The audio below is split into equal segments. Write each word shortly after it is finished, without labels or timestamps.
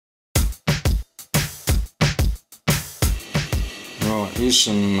here's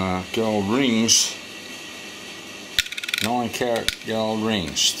some gold rings, 9-carat gold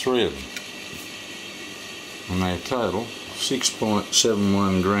rings, 3 of them, and they total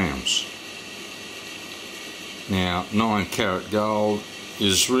 6.71 grams. Now 9-carat gold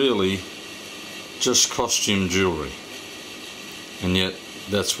is really just costume jewellery, and yet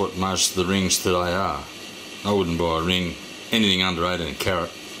that's what most of the rings today are. I wouldn't buy a ring anything under 18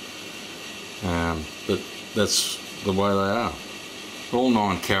 carat, but that's the way they are. All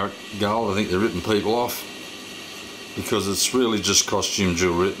 9-carat gold, I think they're ripping people off because it's really just costume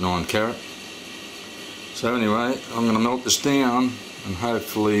jewellery at 9-carat. So anyway, I'm going to melt this down and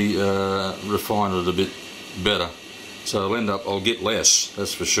hopefully refine it a bit better. So I'll get less,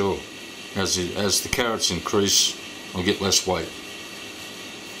 that's for sure. As the carats increase, I'll get less weight.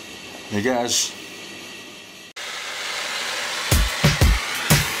 There goes.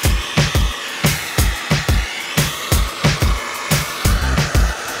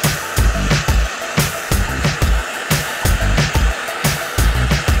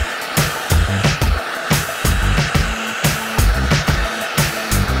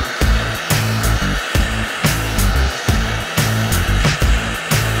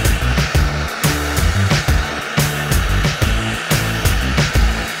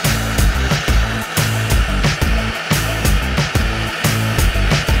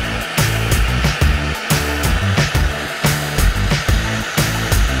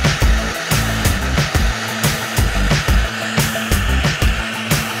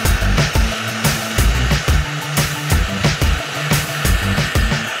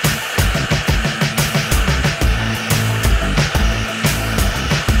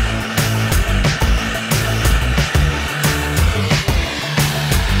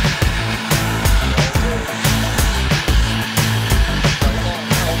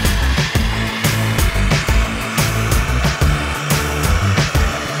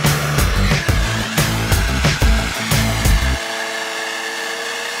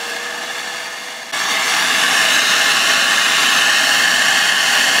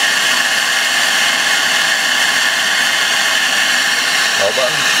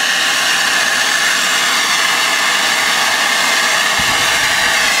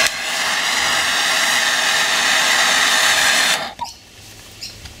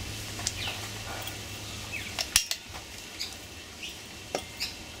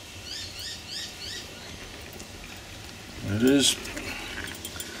 It is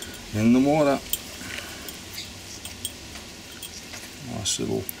in the water. Nice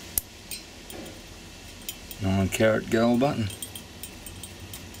little 9-carat gold button.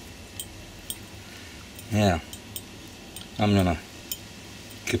 Now I'm going to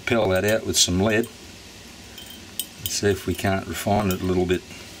capel that out with some lead and see if we can't refine it a little bit.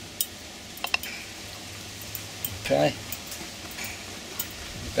 Okay,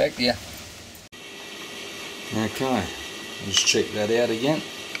 back to you. Okay, let's check that out again.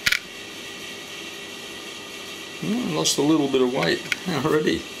 Lost a little bit of weight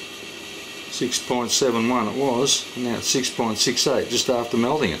already. 6.71 it was, and now it's 6.68 just after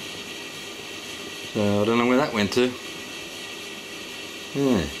melting it. So I don't know where that went to.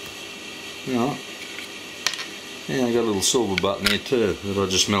 Yeah. Right. Yeah, I got a little silver button here too that I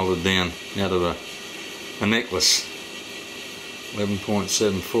just melted down out of a necklace.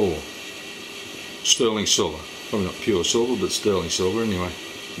 11.74. Sterling silver. Probably not pure silver, but sterling silver anyway.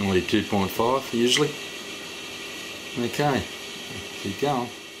 92.5 usually. Okay, keep going.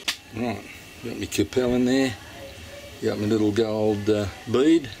 Right, got my cupel in there. Got my little gold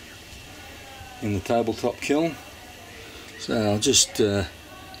bead in the tabletop kiln. So I'll just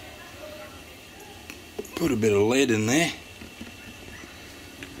put a bit of lead in there.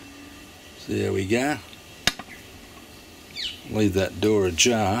 So there we go. Leave that door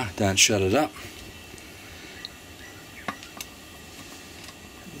ajar, don't shut it up.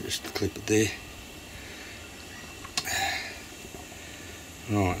 Just clip it there.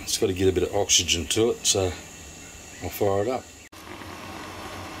 Right, it's got to get a bit of oxygen to it, so I'll fire it up.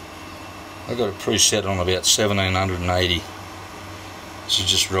 I've got it preset on about 1780. This is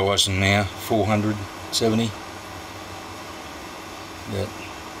just rising now, 470. But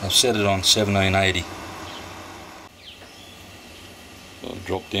I've set it on 1780. Got a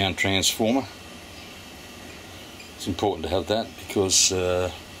drop down transformer. It's important to have that because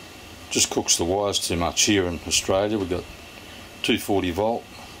it just cooks the wires too much here in Australia. We've got 240 volt.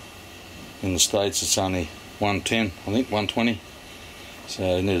 In the States it's only 110, I think 120.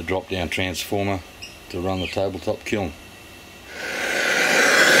 So you need a drop down transformer to run the tabletop kiln.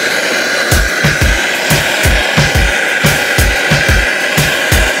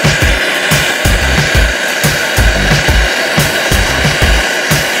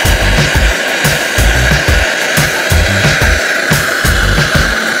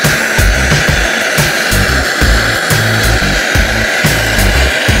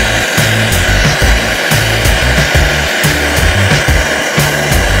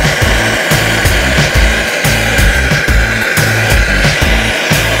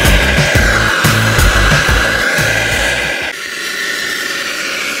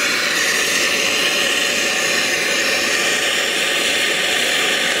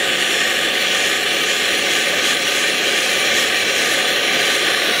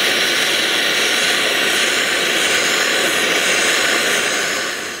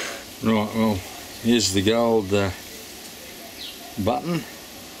 Right, well, here's the gold button.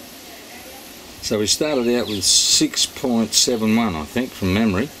 So we started out with 6.71, I think, from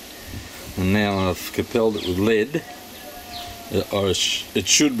memory, and now I've cupelled it with lead. It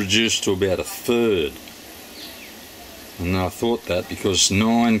should reduce to about a third, and I thought that because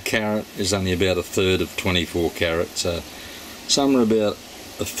 9 carat is only about a third of 24 carat, so somewhere about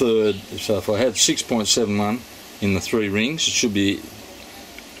a third. So if I had 6.71 in the 3 rings, it should be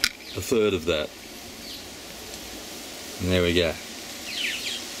a third of that. And there we go,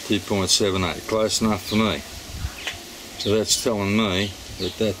 2.78, close enough for me. So that's telling me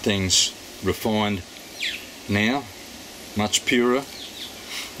that that thing's refined now, much purer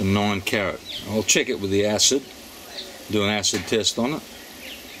than 9 carat. I'll check it with the acid, do an acid test on it,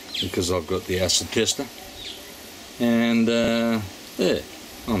 because I've got the acid tester, and yeah,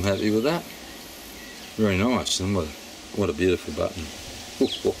 I'm happy with that. Very nice, and what a beautiful button.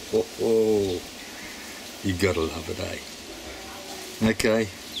 You gotta love it, eh? Okay,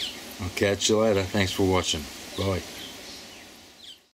 I'll catch you later. Thanks for watching. Bye.